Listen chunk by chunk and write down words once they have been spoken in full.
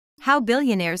How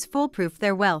billionaires foolproof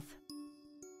their wealth.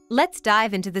 Let's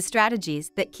dive into the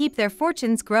strategies that keep their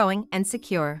fortunes growing and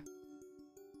secure.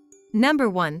 Number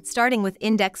 1. Starting with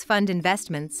index fund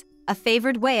investments, a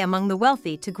favored way among the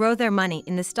wealthy to grow their money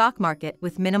in the stock market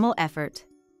with minimal effort.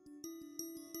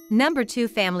 Number 2.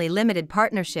 Family limited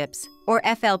partnerships, or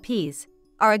FLPs,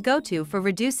 are a go-to for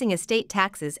reducing estate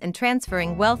taxes and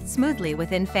transferring wealth smoothly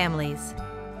within families.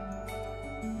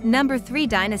 Number 3.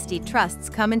 Dynasty trusts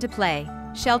come into play,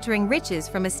 sheltering riches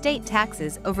from estate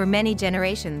taxes over many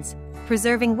generations,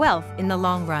 preserving wealth in the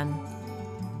long run.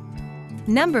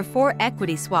 Number 4.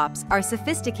 Equity swaps are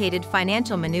sophisticated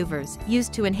financial maneuvers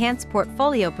used to enhance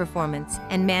portfolio performance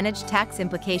and manage tax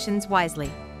implications wisely.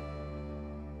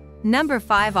 Number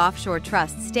 5. Offshore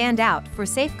trusts stand out for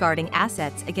safeguarding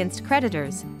assets against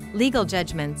creditors, legal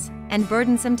judgments, and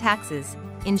burdensome taxes,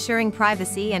 ensuring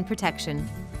privacy and protection.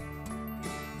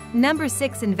 Number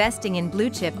 6. Investing in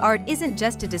blue-chip art isn't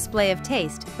just a display of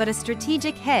taste but a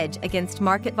strategic hedge against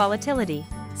market volatility,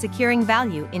 securing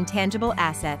value in tangible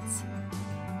assets.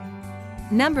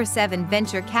 Number 7.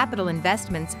 Venture capital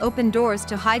investments open doors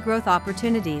to high-growth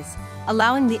opportunities,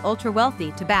 allowing the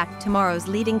ultra-wealthy to back tomorrow's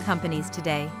leading companies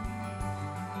today.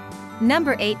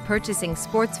 Number 8. Purchasing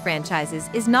sports franchises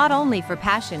is not only for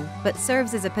passion but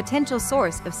serves as a potential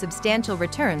source of substantial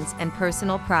returns and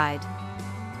personal pride.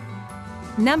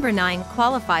 Number 9.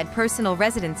 Qualified personal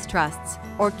residence trusts,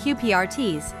 or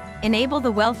QPRTs, enable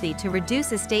the wealthy to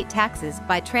reduce estate taxes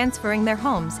by transferring their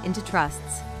homes into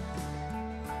trusts.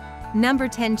 Number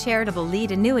 10. Charitable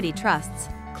lead annuity trusts,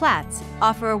 CLATs,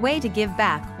 offer a way to give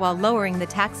back while lowering the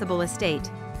taxable estate,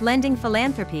 blending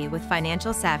philanthropy with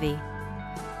financial savvy.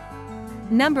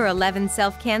 Number 11.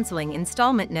 Self-canceling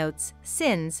installment notes,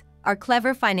 SINs, are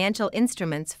clever financial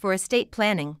instruments for estate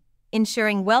planning,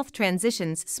 ensuring wealth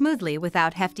transitions smoothly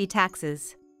without hefty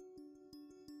taxes.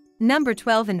 Number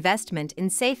 12. Investment in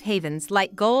safe havens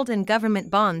like gold and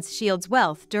government bonds shields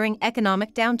wealth during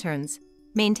economic downturns,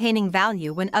 maintaining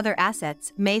value when other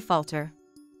assets may falter.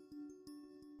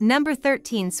 Number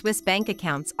 13. Swiss bank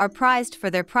accounts are prized for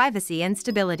their privacy and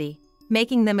stability,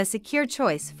 making them a secure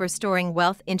choice for storing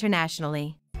wealth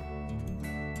internationally.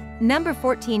 Number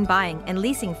 14. Buying and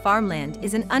leasing farmland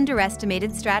is an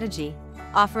underestimated strategy,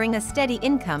 offering a steady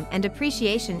income and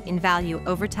appreciation in value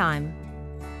over time.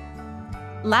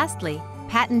 Lastly,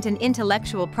 patent and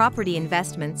intellectual property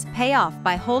investments pay off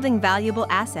by holding valuable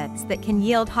assets that can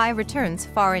yield high returns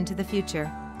far into the future.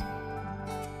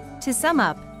 To sum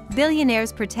up,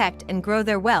 billionaires protect and grow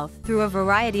their wealth through a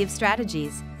variety of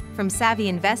strategies, from savvy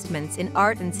investments in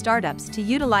art and startups to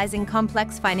utilizing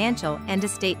complex financial and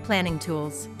estate planning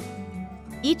tools.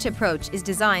 Each approach is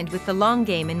designed with the long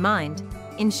game in mind,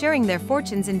 ensuring their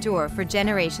fortunes endure for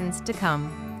generations to come.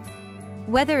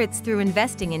 Whether it's through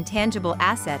investing in tangible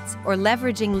assets or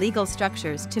leveraging legal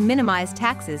structures to minimize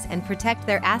taxes and protect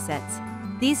their assets,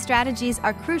 these strategies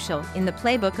are crucial in the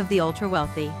playbook of the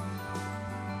ultra-wealthy.